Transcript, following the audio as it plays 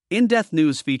In-depth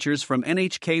news features from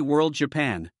NHK World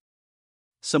Japan.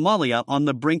 Somalia on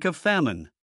the brink of famine.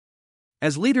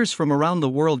 As leaders from around the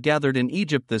world gathered in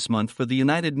Egypt this month for the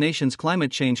United Nations Climate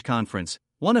Change Conference,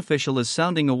 one official is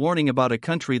sounding a warning about a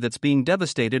country that's being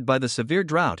devastated by the severe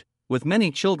drought, with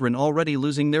many children already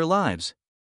losing their lives.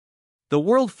 The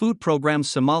World Food Programme's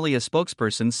Somalia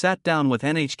spokesperson sat down with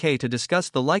NHK to discuss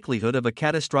the likelihood of a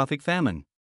catastrophic famine.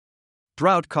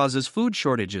 Drought causes food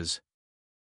shortages.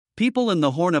 People in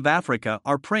the Horn of Africa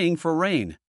are praying for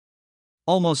rain.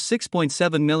 Almost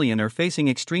 6.7 million are facing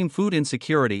extreme food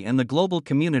insecurity, and the global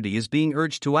community is being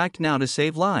urged to act now to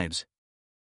save lives.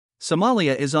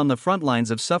 Somalia is on the front lines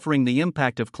of suffering the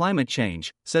impact of climate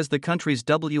change, says the country's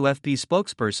WFP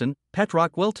spokesperson,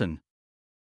 Petrock Wilton.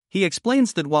 He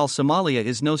explains that while Somalia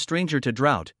is no stranger to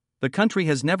drought, the country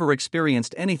has never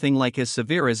experienced anything like as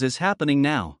severe as is happening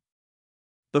now.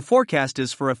 The forecast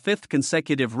is for a fifth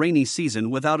consecutive rainy season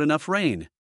without enough rain.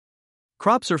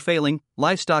 Crops are failing,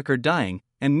 livestock are dying,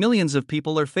 and millions of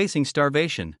people are facing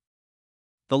starvation.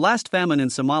 The last famine in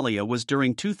Somalia was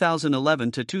during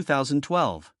 2011 to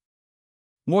 2012.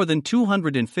 More than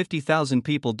 250,000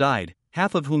 people died,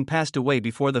 half of whom passed away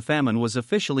before the famine was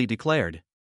officially declared.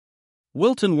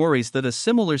 Wilton worries that a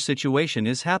similar situation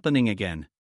is happening again.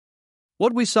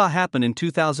 What we saw happen in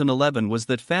 2011 was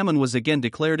that famine was again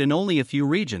declared in only a few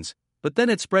regions, but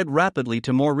then it spread rapidly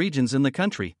to more regions in the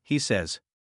country, he says.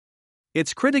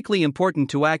 It's critically important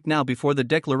to act now before the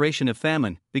declaration of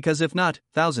famine, because if not,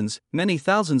 thousands, many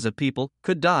thousands of people,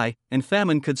 could die, and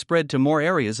famine could spread to more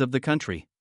areas of the country.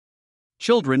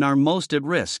 Children are most at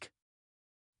risk.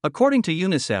 According to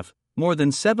UNICEF, more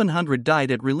than 700 died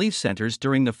at relief centers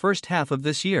during the first half of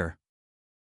this year.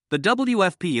 The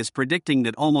WFP is predicting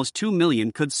that almost 2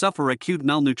 million could suffer acute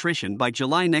malnutrition by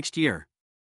July next year.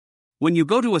 When you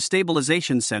go to a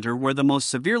stabilization center where the most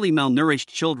severely malnourished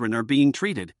children are being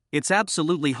treated, it's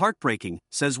absolutely heartbreaking,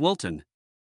 says Wilton.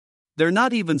 They're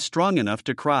not even strong enough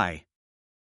to cry.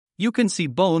 You can see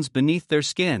bones beneath their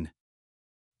skin.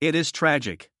 It is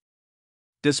tragic.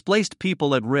 Displaced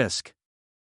people at risk.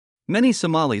 Many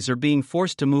Somalis are being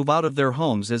forced to move out of their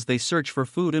homes as they search for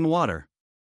food and water.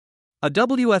 A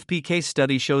WFP case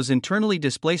study shows internally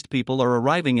displaced people are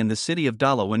arriving in the city of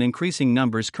Dalo in increasing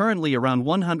numbers, currently around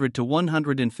 100 to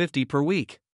 150 per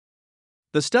week.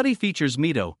 The study features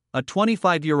Mito, a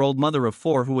 25-year-old mother of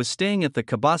 4 who was staying at the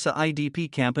Kabasa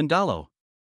IDP camp in Dalo.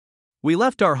 We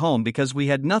left our home because we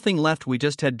had nothing left, we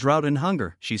just had drought and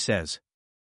hunger, she says.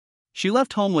 She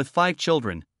left home with 5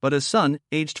 children, but a son,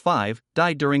 aged 5,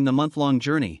 died during the month-long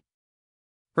journey.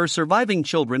 Her surviving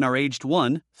children are aged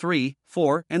 1, 3,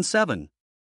 4, and 7.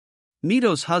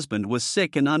 Mito's husband was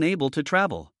sick and unable to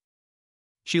travel.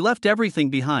 She left everything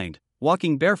behind,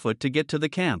 walking barefoot to get to the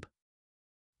camp.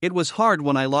 It was hard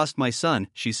when I lost my son,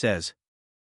 she says.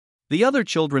 The other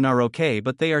children are okay,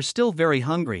 but they are still very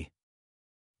hungry.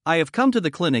 I have come to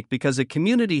the clinic because a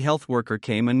community health worker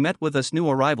came and met with us new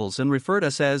arrivals and referred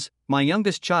us as, my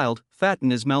youngest child, fat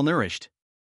and is malnourished.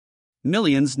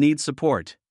 Millions need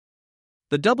support.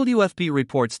 The WFP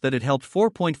reports that it helped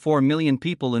 4.4 million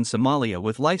people in Somalia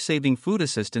with life-saving food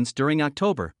assistance during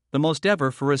October, the most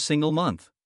ever for a single month.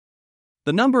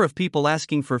 The number of people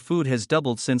asking for food has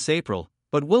doubled since April,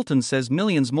 but Wilton says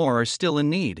millions more are still in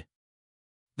need.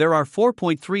 There are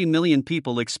 4.3 million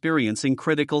people experiencing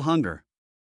critical hunger.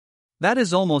 That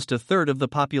is almost a third of the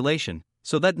population,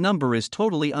 so that number is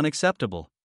totally unacceptable.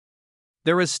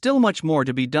 There is still much more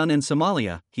to be done in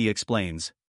Somalia, he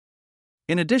explains.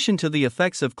 In addition to the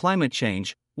effects of climate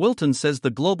change, Wilton says the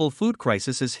global food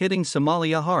crisis is hitting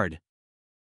Somalia hard.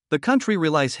 The country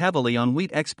relies heavily on wheat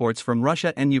exports from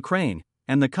Russia and Ukraine,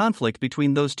 and the conflict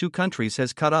between those two countries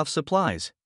has cut off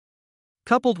supplies.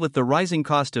 Coupled with the rising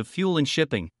cost of fuel and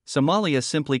shipping, Somalia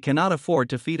simply cannot afford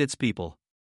to feed its people.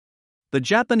 The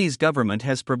Japanese government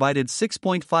has provided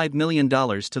 $6.5 million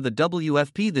to the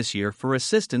WFP this year for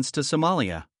assistance to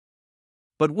Somalia.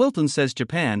 But Wilton says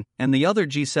Japan, and the other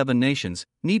G7 nations,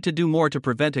 need to do more to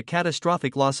prevent a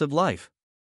catastrophic loss of life.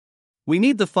 We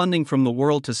need the funding from the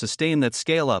world to sustain that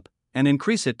scale up, and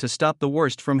increase it to stop the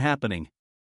worst from happening.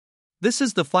 This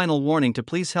is the final warning to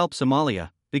please help Somalia,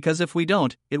 because if we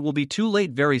don't, it will be too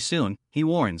late very soon, he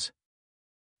warns.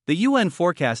 The UN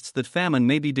forecasts that famine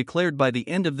may be declared by the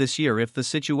end of this year if the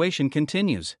situation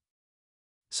continues.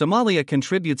 Somalia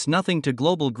contributes nothing to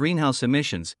global greenhouse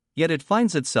emissions, yet it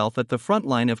finds itself at the front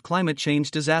line of climate change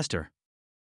disaster.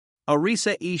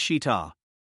 Arisa Ishita.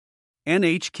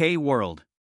 NHK World.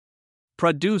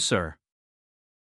 Producer.